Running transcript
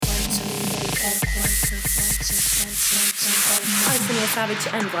Arsenio Savage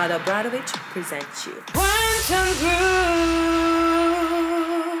and Vlada Bradovic present you Quantum Grooves.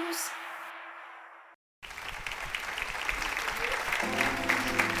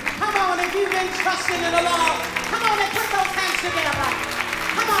 Come on, if you've been trusting in the Lord, come on and put those hands together.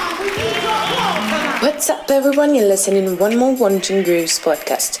 Come on, we need your applause tonight. What's up, everyone? You're listening to one more Quantum Grooves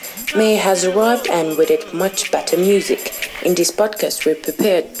podcast. May has arrived, and with it, much better music. In this podcast, we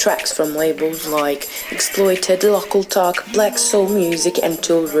prepared tracks from labels like Exploited, Local Talk, Black Soul Music, and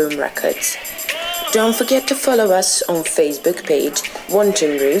Tool Room Records. Don't forget to follow us on Facebook page,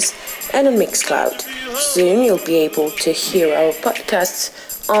 Quantum Grooves, and on Mixcloud. Soon you'll be able to hear our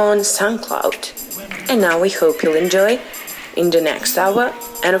podcasts on SoundCloud. And now we hope you'll enjoy in the next hour,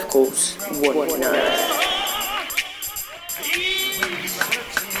 and of course, one night.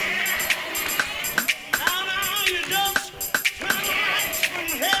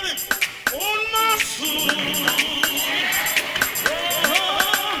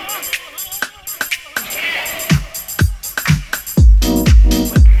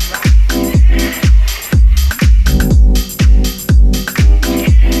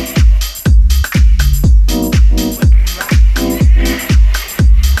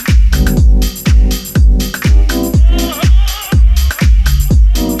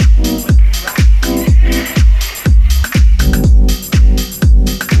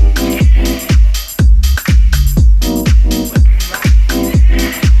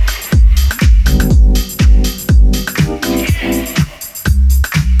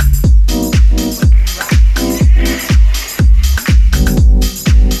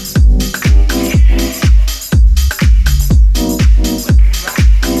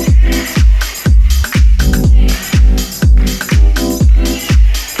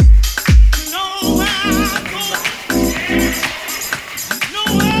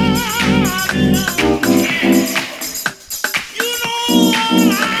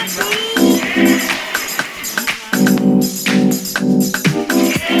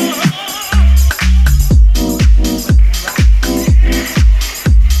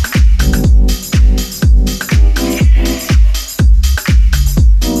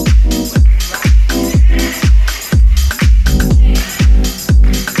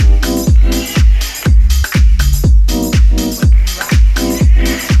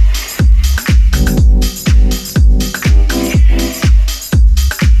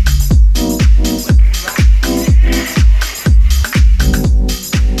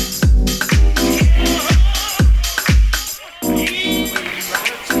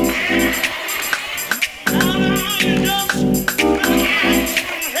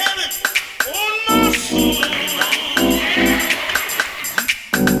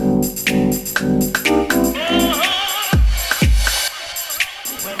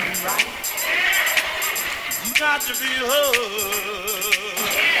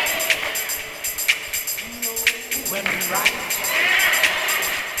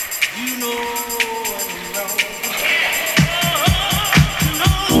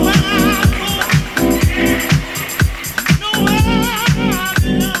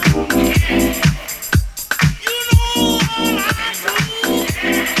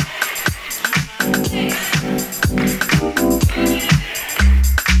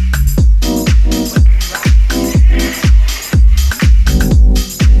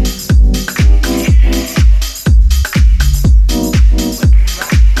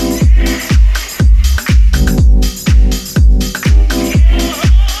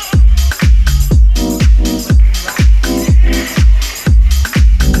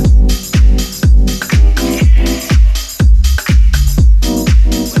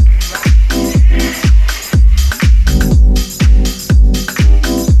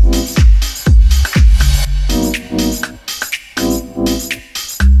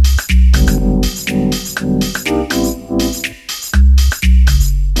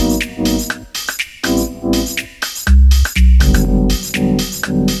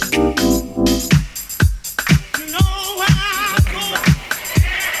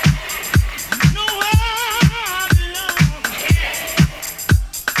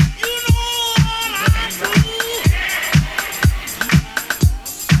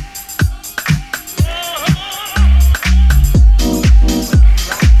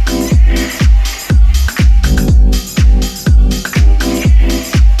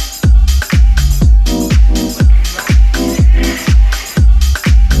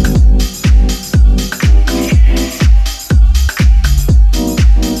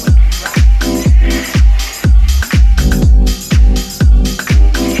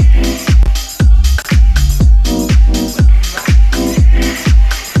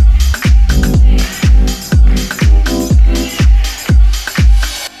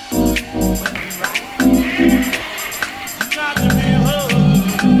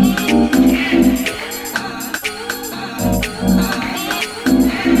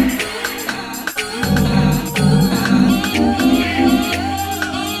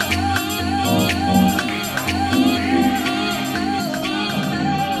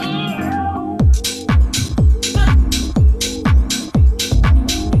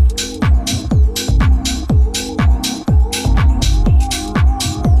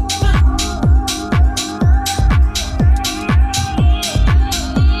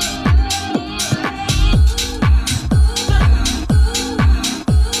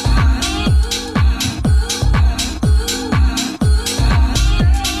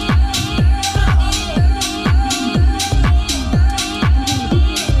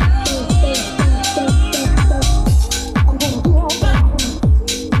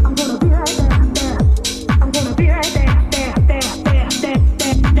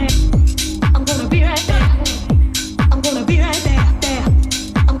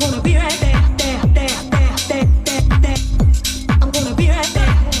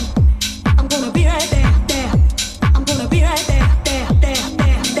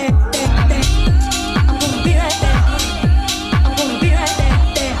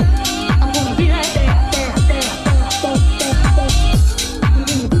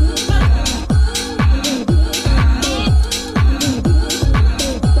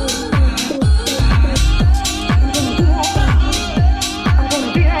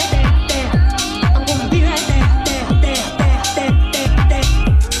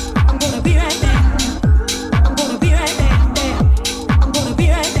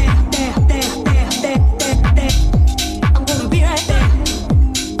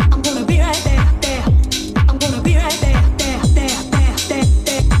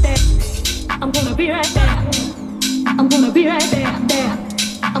 be right there. I'm gonna be right there, there.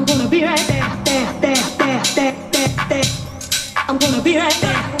 I'm gonna be right there, there, there, there, there, there, there. I'm gonna be right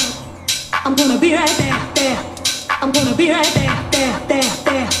there. I'm gonna be right there, there. I'm gonna be right there, there, there,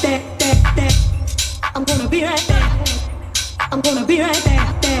 there, there, there, there. I'm gonna be right there. I'm gonna be right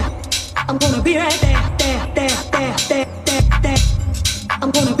there, there. I'm gonna be right there, there, there, there, there, there, there. I'm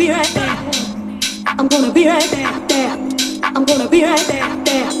gonna be right there. I'm gonna be right there, there. I'm gonna be right there,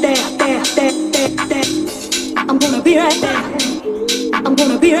 there, there, there, there, there, there. I'm gonna be right there. I'm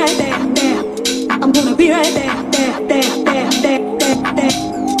gonna be right there, there. I'm gonna be right there, there, there, there, there, there, there.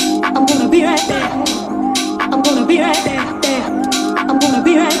 I'm gonna be right there. I'm gonna be right there, there. I'm gonna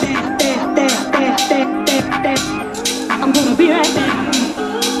be right there, there, there, there, there, there, there. I'm gonna be right there.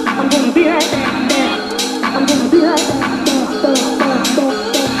 I'm gonna be right there, there. I'm gonna be right there, there, there, there, there, there, there. I'm gonna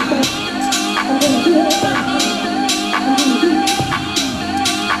be right there.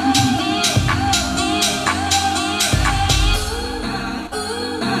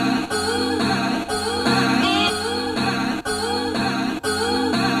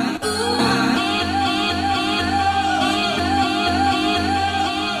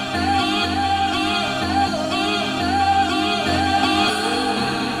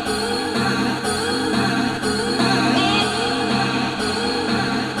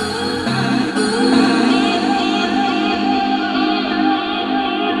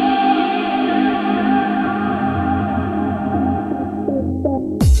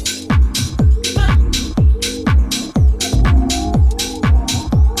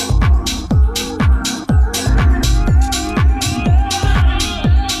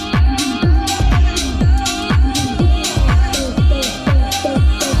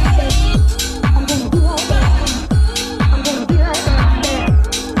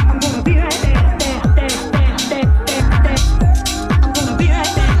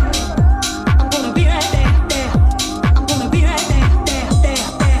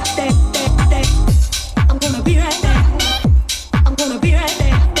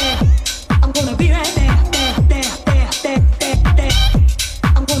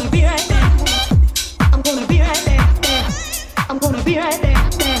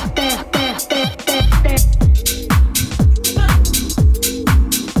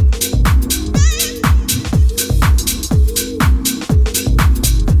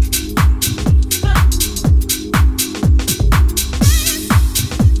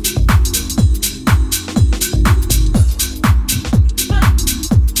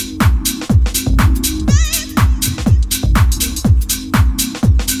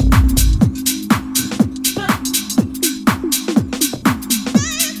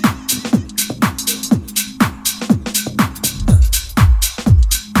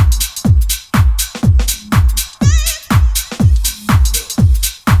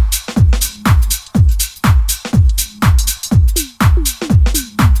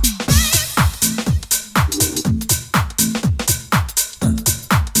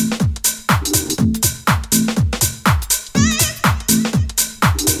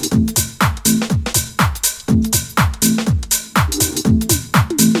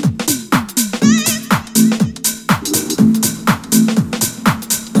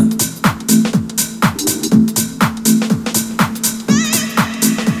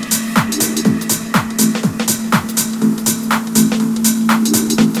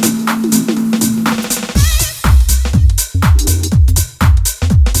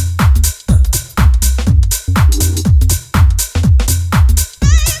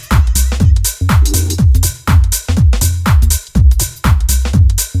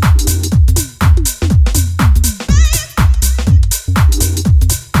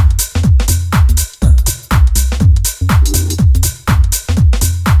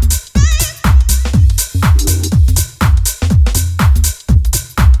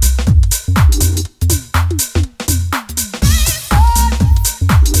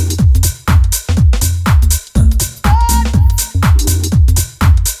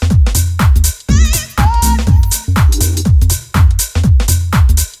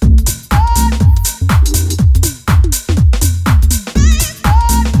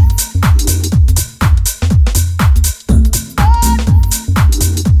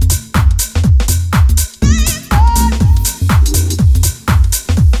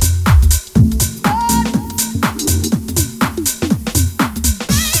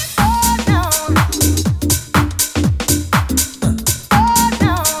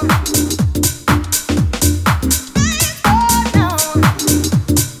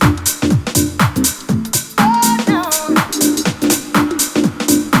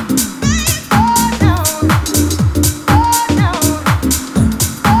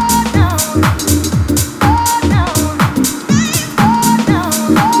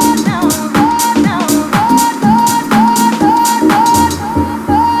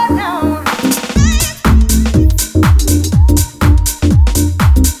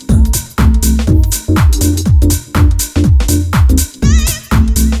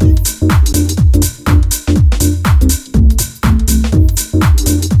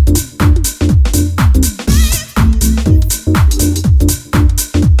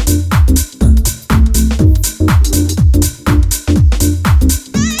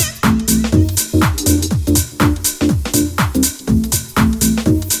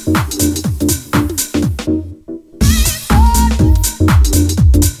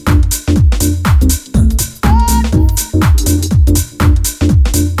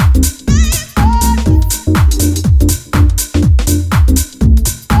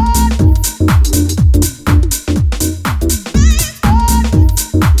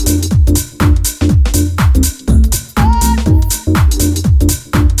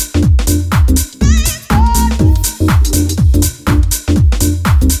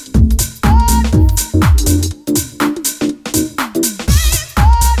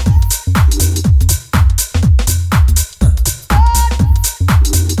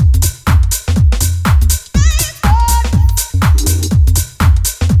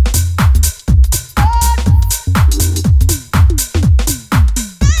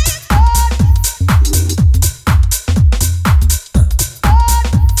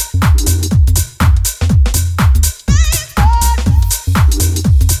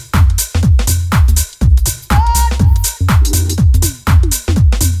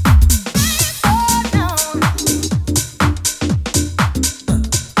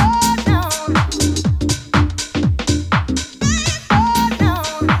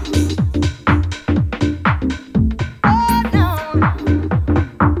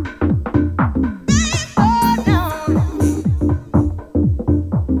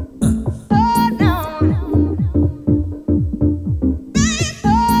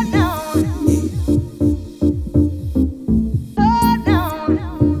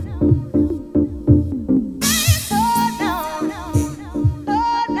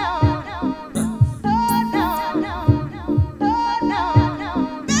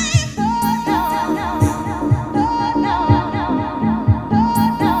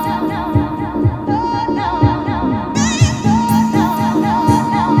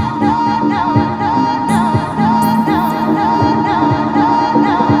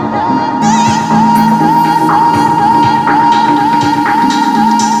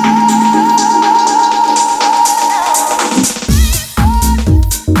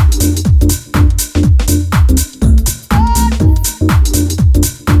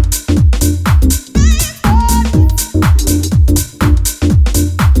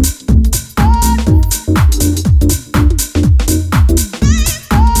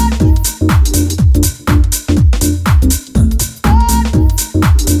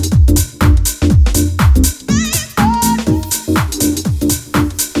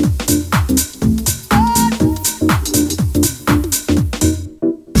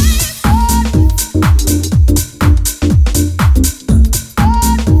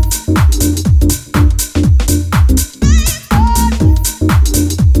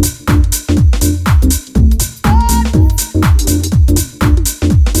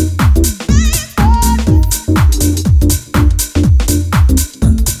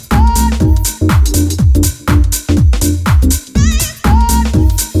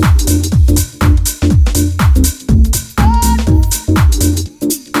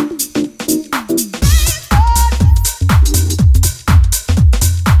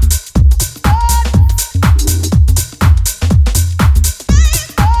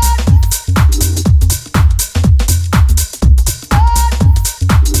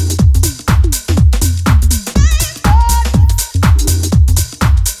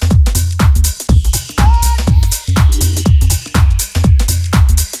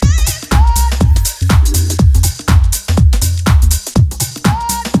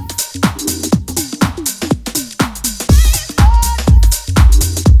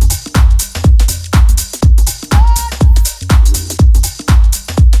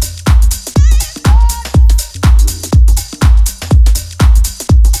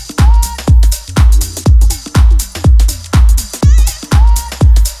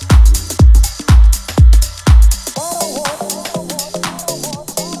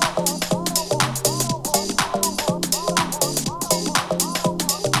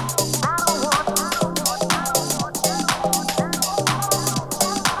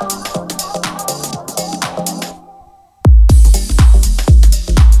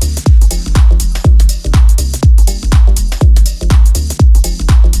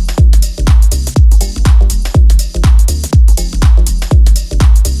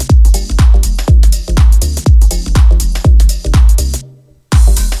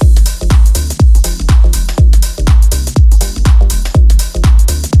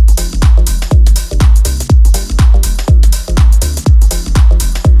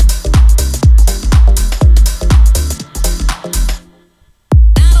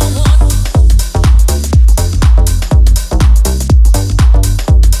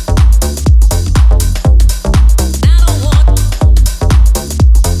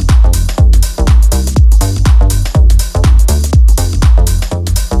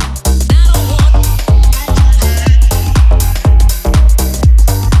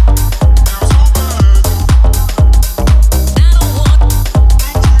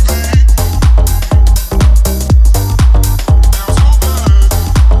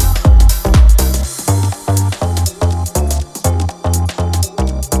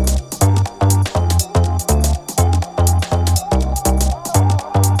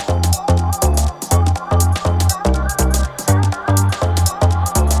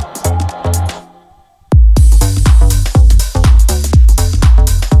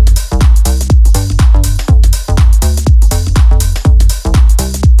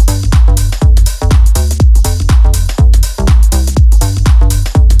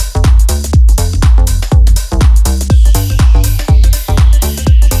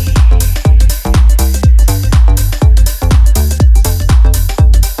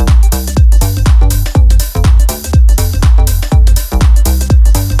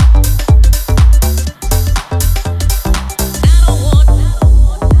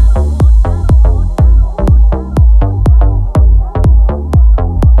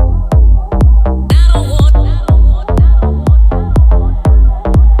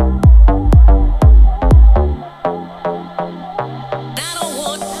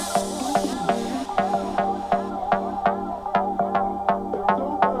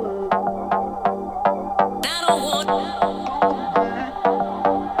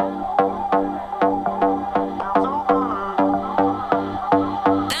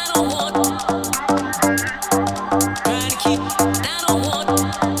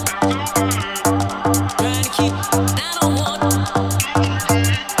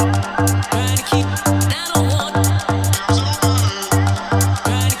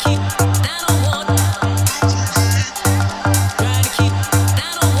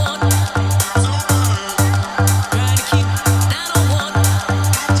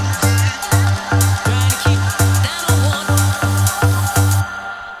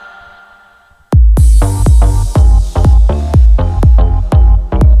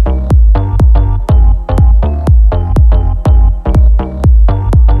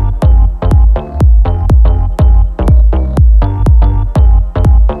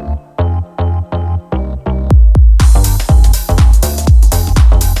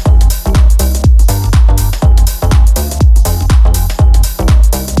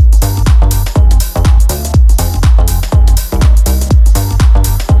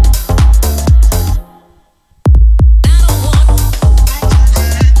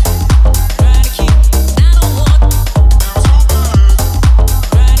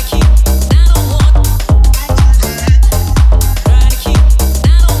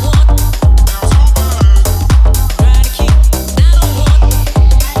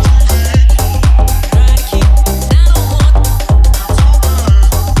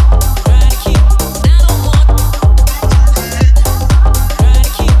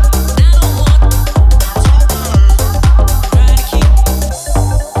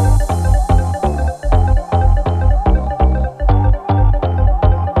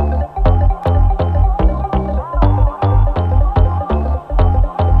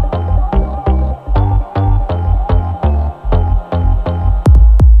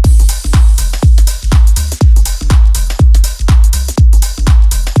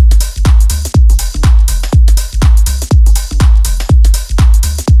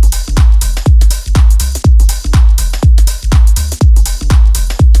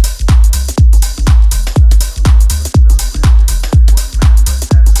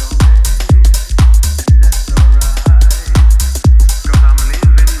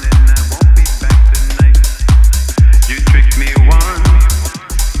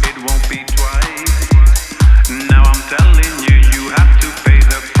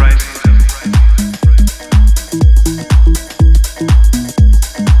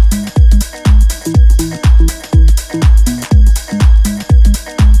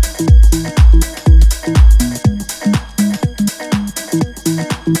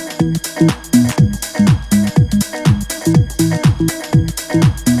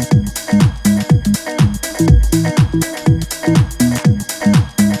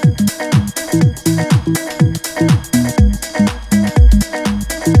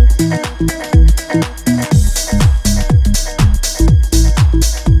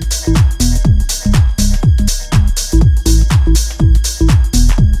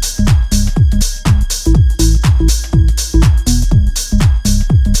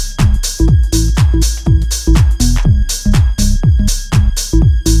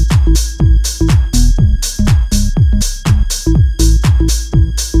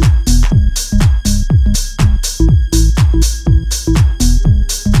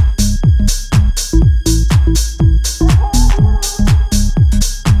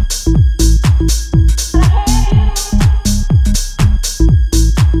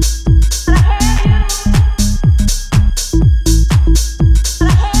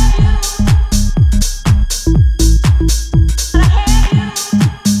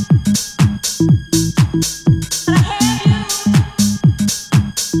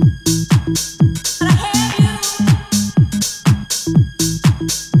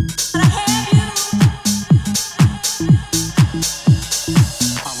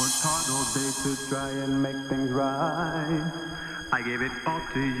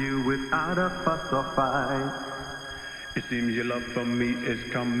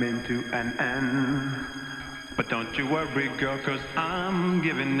 Girl, 'cause I'm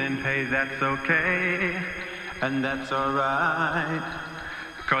giving in, hey, that's okay, and that's alright,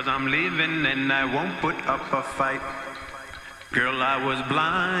 'cause I'm leaving and I won't put up a fight. Girl, I was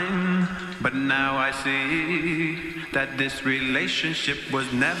blind, but now I see that this relationship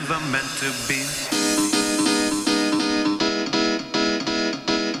was never meant to be.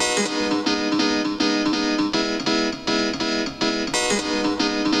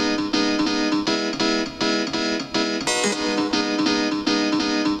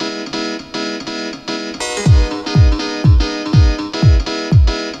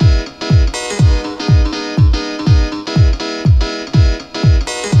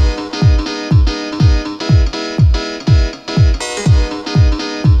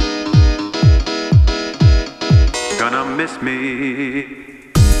 Miss me.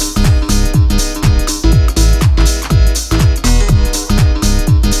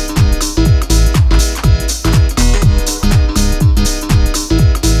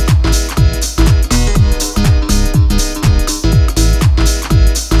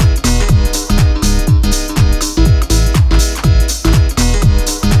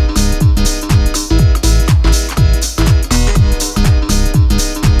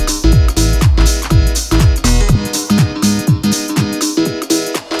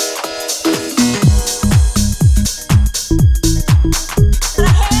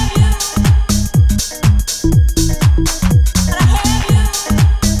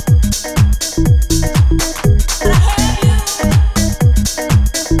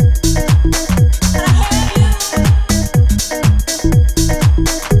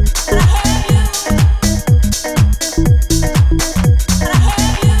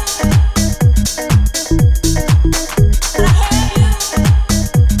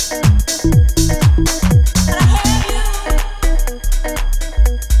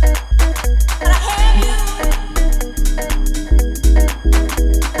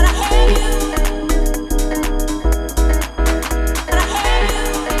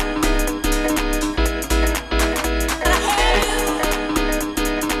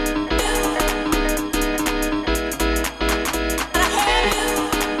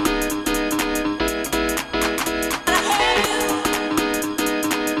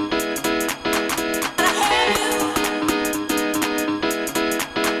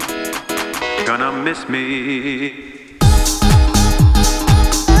 Gonna miss me.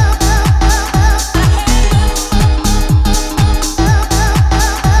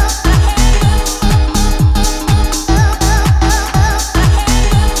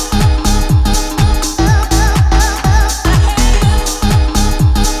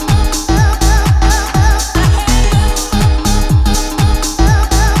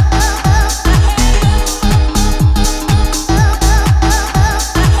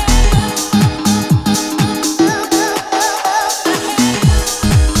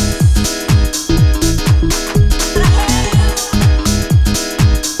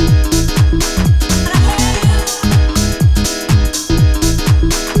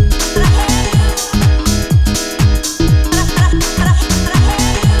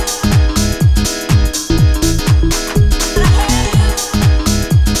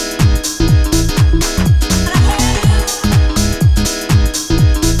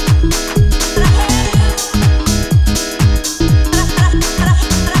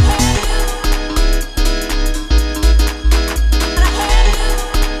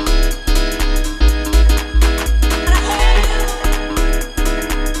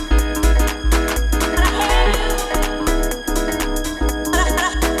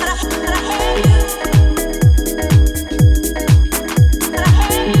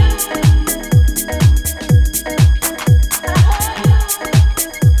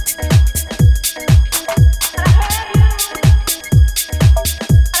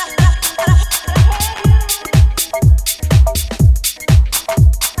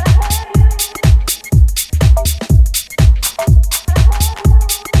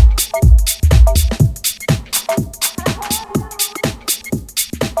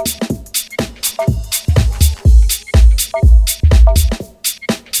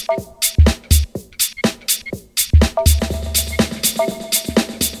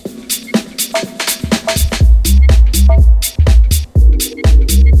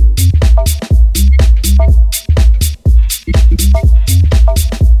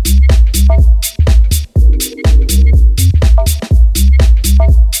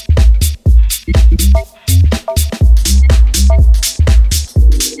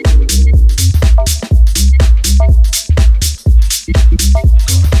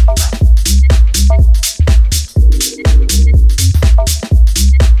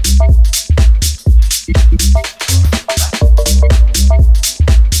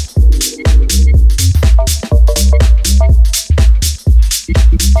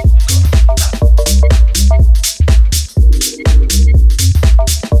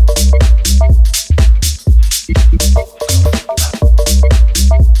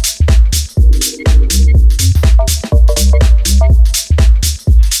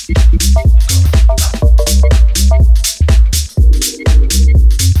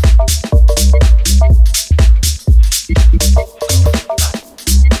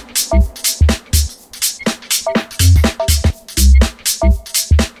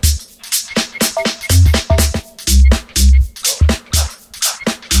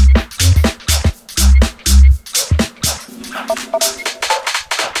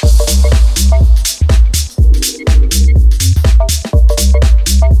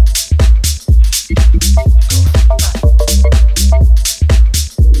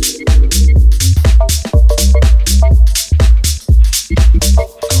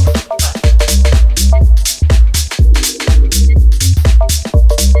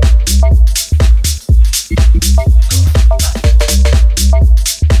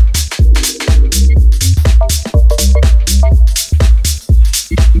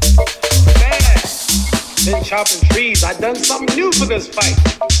 Chopping trees. I done something new for this fight.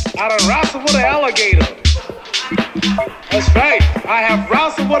 I done wrestled with an alligator. That's right. I have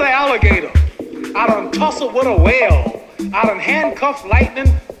wrestled with an alligator. I done tussled with a whale. I done handcuffed lightning,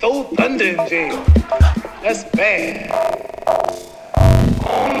 throw thunder in jail. That's bad.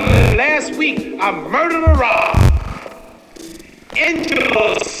 Last week, I murdered a rock. Injured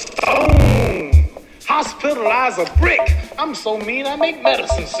a stone. Hospitalized a brick. I'm so mean I make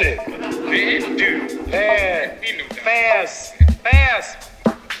medicine sick. Dude. Fast.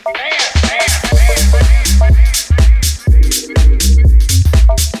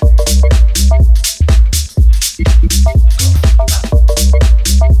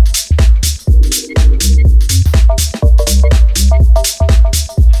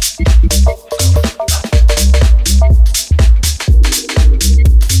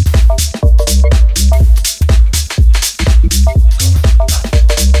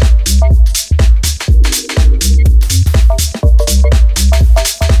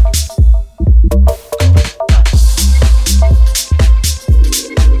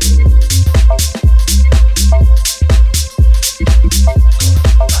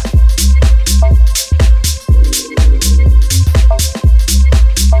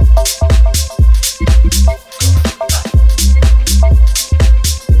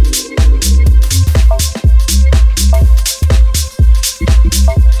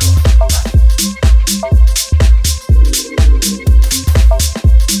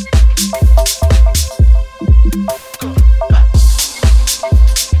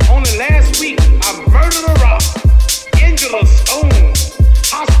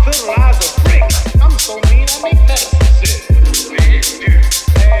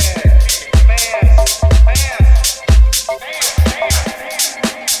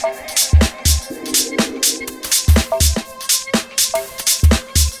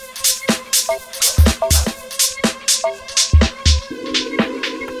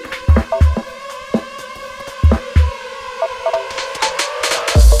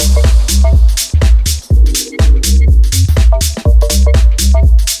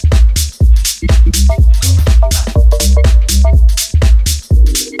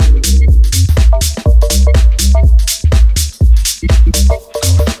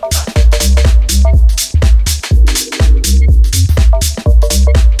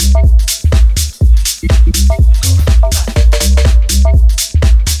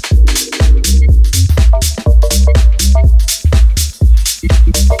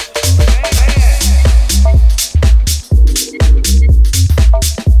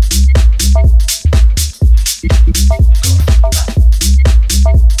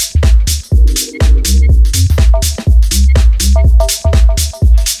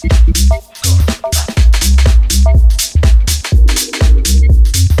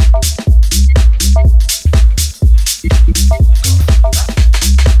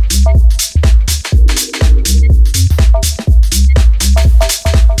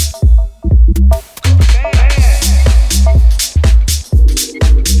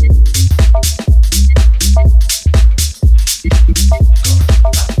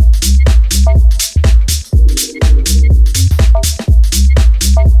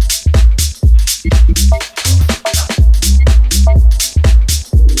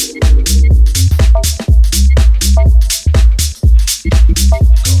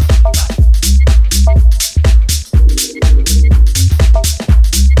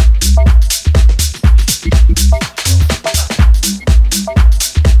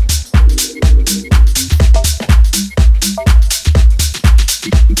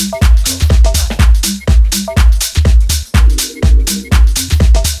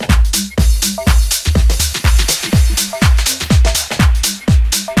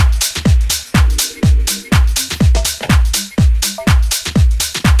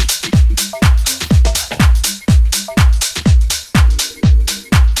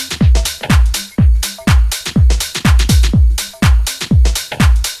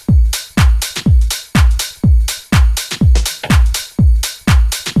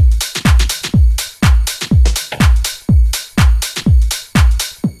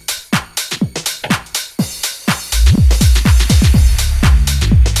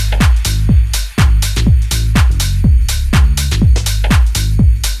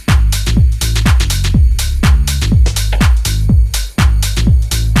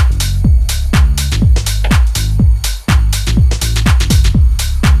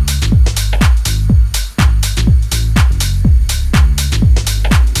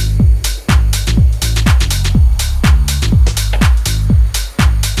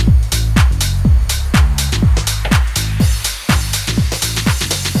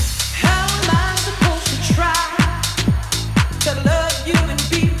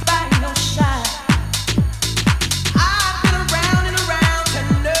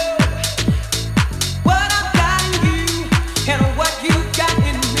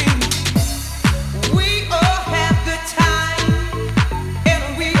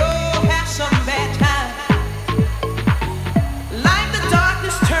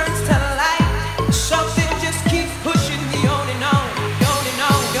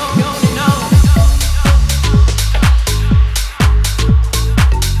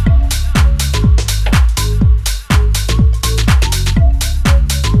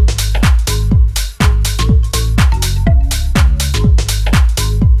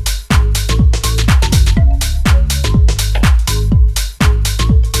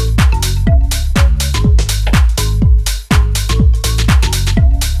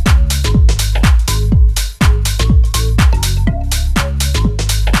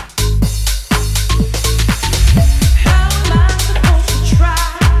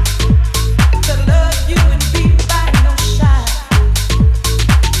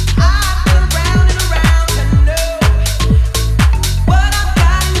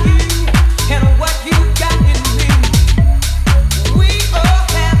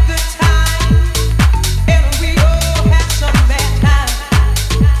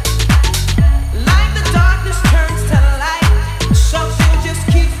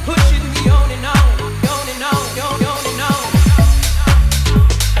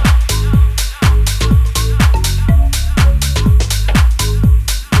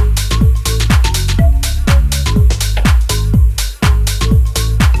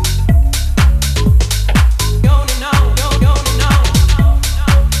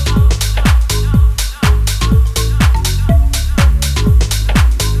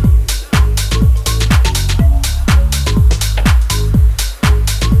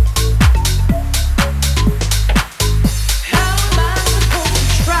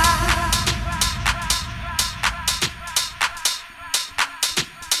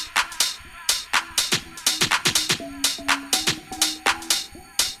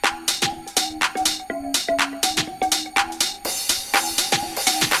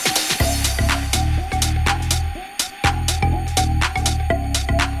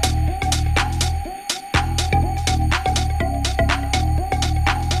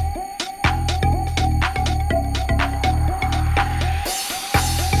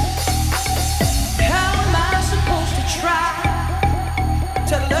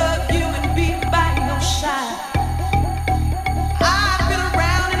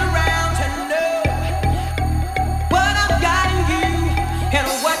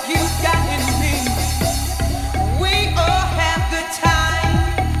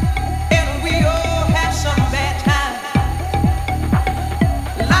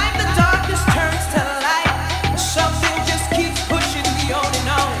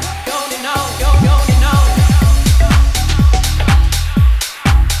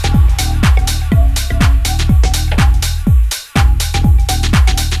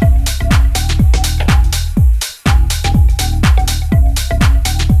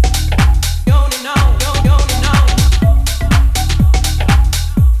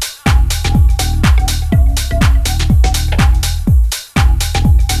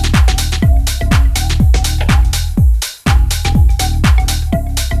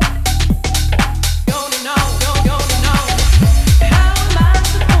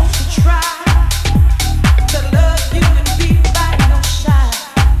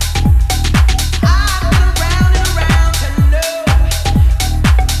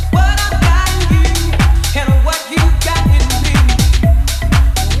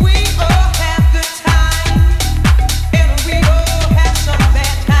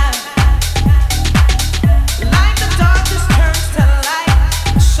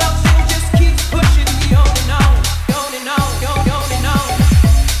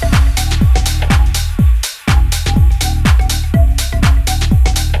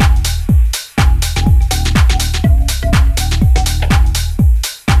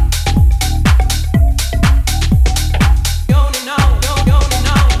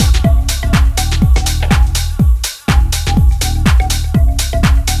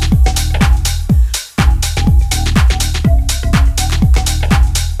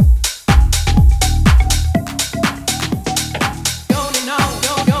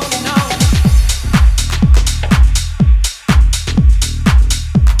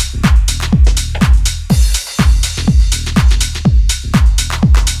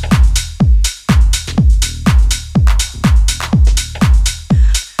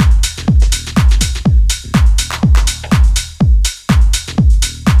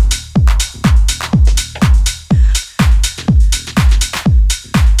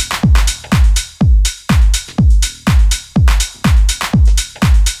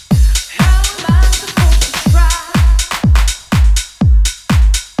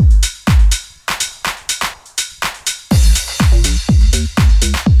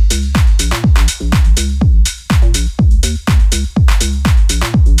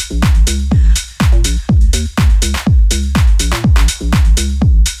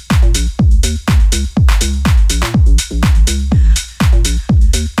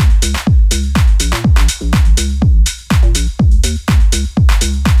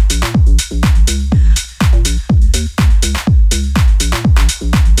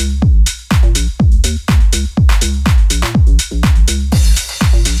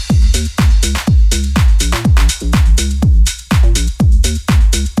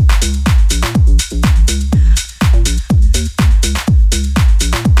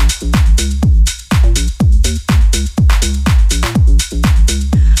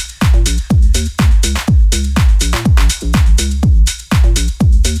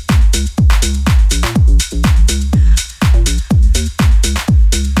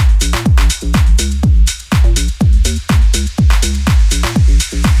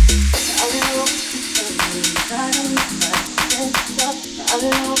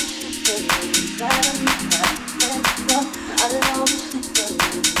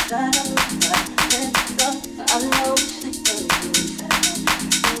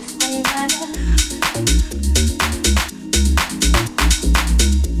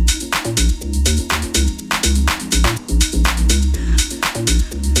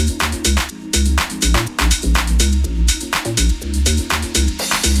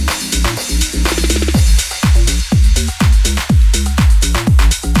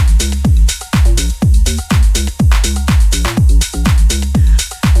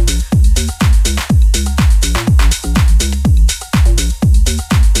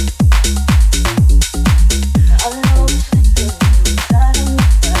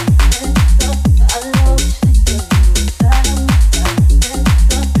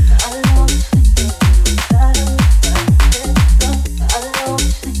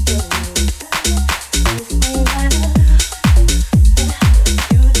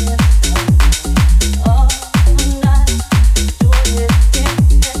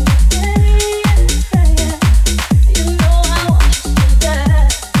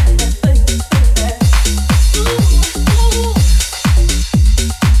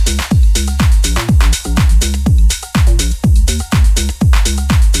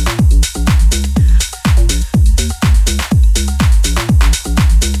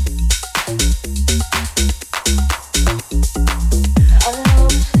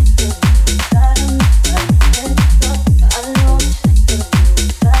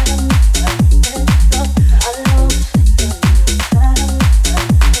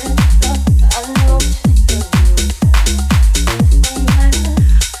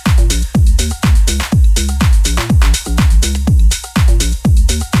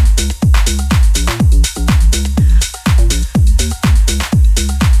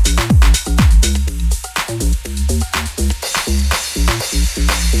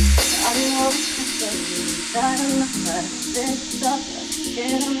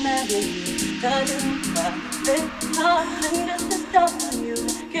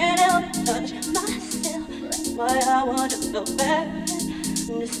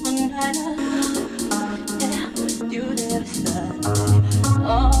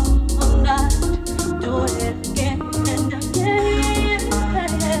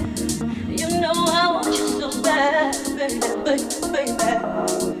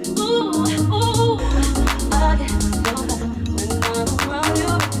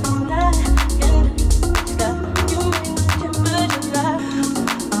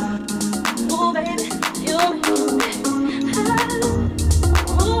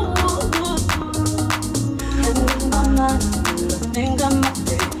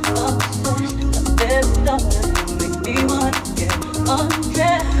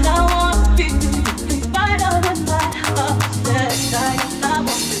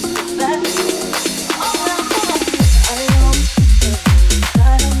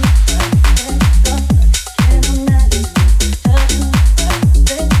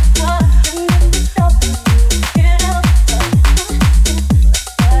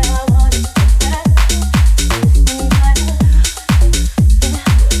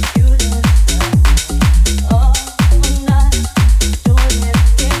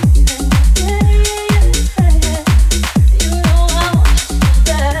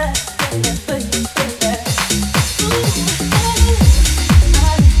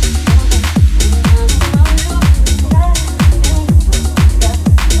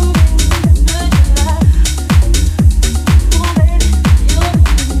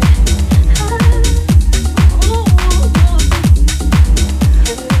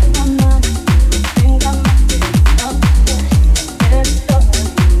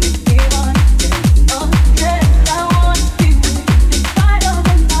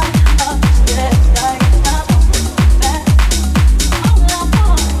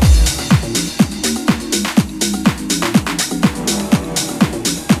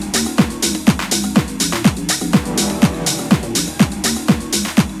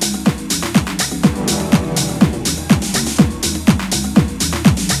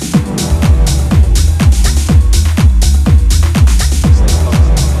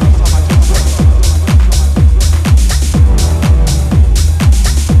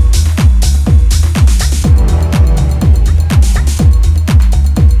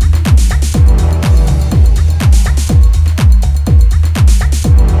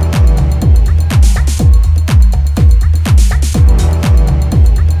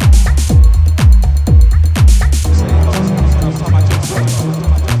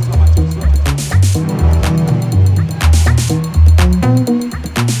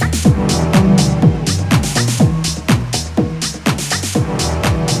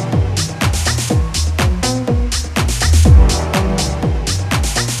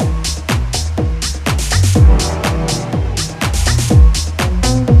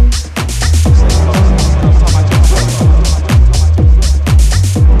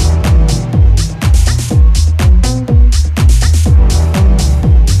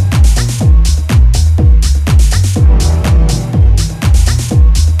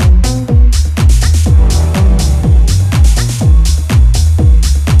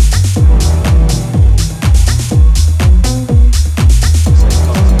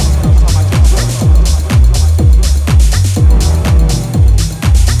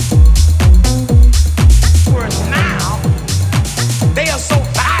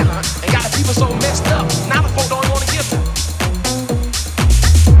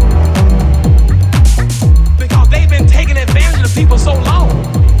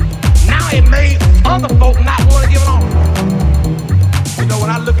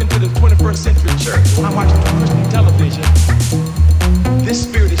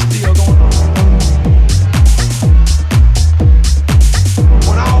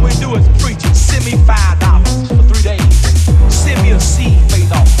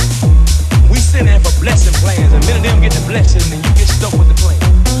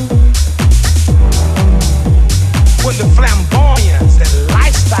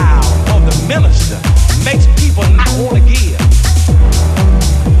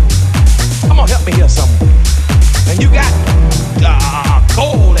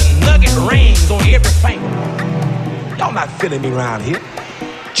 feeling me around here.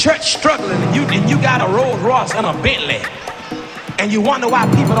 Church struggling, and you got a Rolls Royce and a Bentley, and you wonder why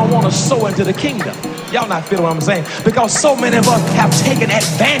people don't want to sow into the kingdom. Y'all not feeling what I'm saying? Because so many of us have taken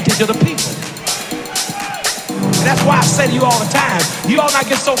advantage of the people. And that's why I say to you all the time, you all not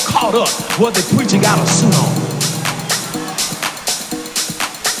get so caught up whether the preacher got a suit on.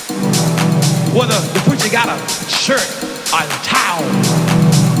 whether the preacher got a shirt or a towel.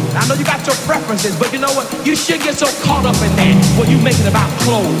 I know you got your preferences, but you know what? You shouldn't get so caught up in that when you make it about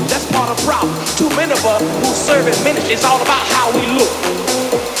clothes. That's part of the problem. Too many of us who serve in ministry, it's all about how we look.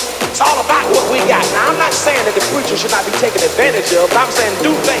 It's all about what we got. Now, I'm not saying that the preacher should not be taken advantage of, but I'm saying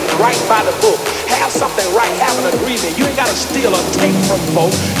do things right by the book. Have something right, have an agreement. You ain't got to steal or take from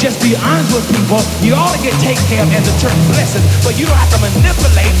folks. Just be honest with people. You ought to get taken care of as the church blesses, but you don't have to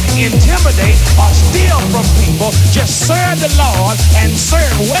manipulate, intimidate, or steal from people. Just serve the Lord and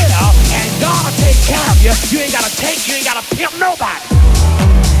serve well, and God will take care of you. You ain't got to take, you ain't got to pimp nobody.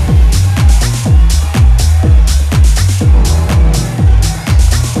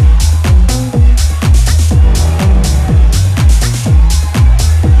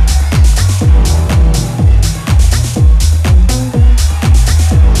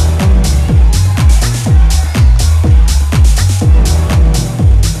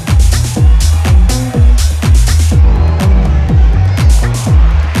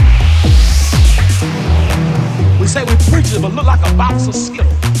 Say we preachers but look like a box of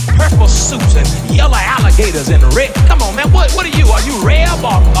Skittles, purple suits and yellow alligators and red. Come on, man, what are you? Are you Reb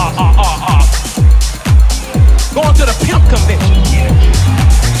or going to the pimp convention?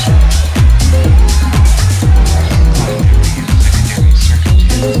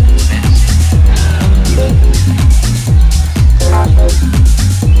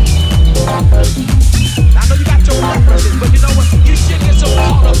 I know you got your preferences, but you know what? You shouldn't get so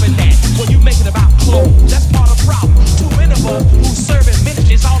caught up in that when you make it about clothes. That's part of the problem. Too many of us who serve in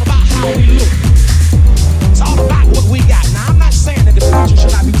ministry, it's all about how we look. It's all about what we got. Now, I'm not saying that the preacher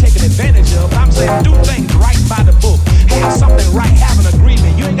should not be taken advantage of, but I'm saying do things right by the book. Have something right, have an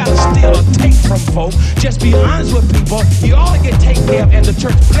agreement. You ain't got to steal or take from folks. Just be honest with people. You ought to get taken care of as the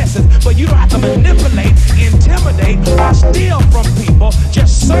church blesses, but you don't have to manipulate, intimidate, or steal from people.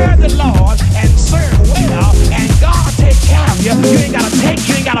 Just serve the Lord and serve well, and God will take care of you. You ain't got to take,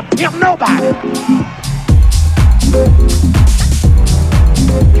 you ain't got to pimp nobody.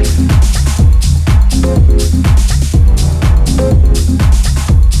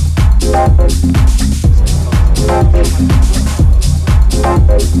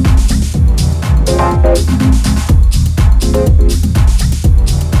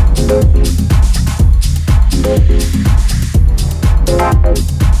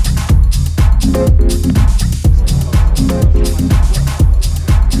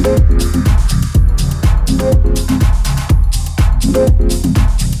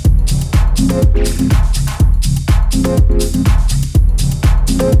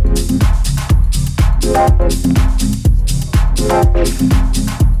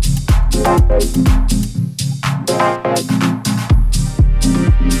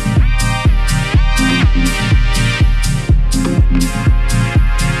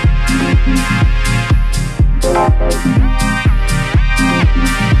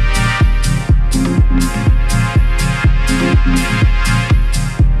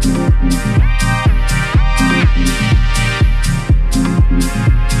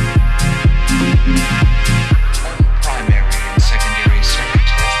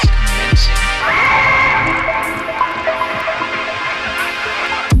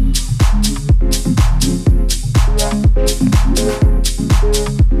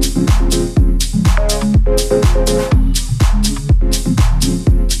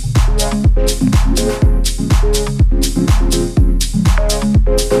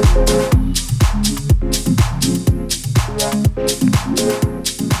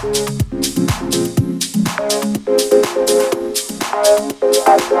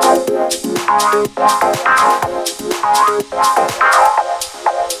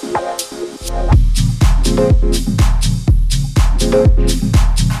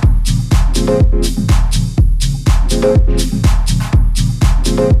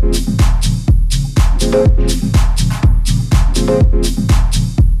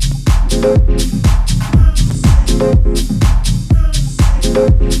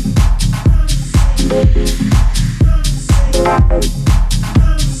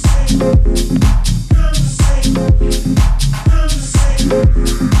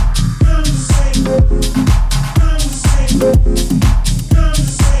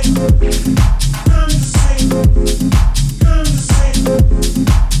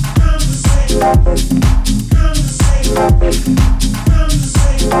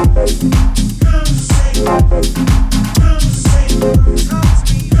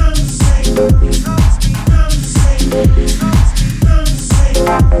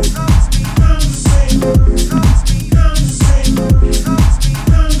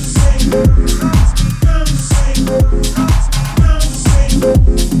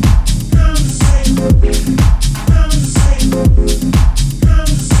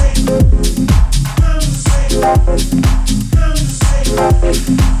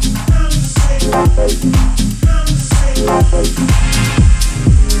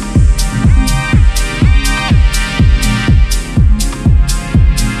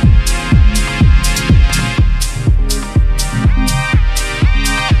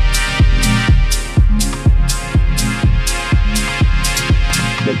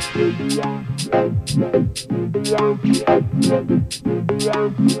 We'll be right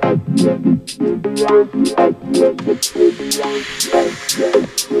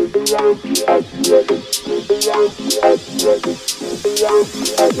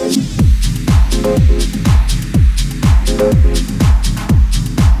back.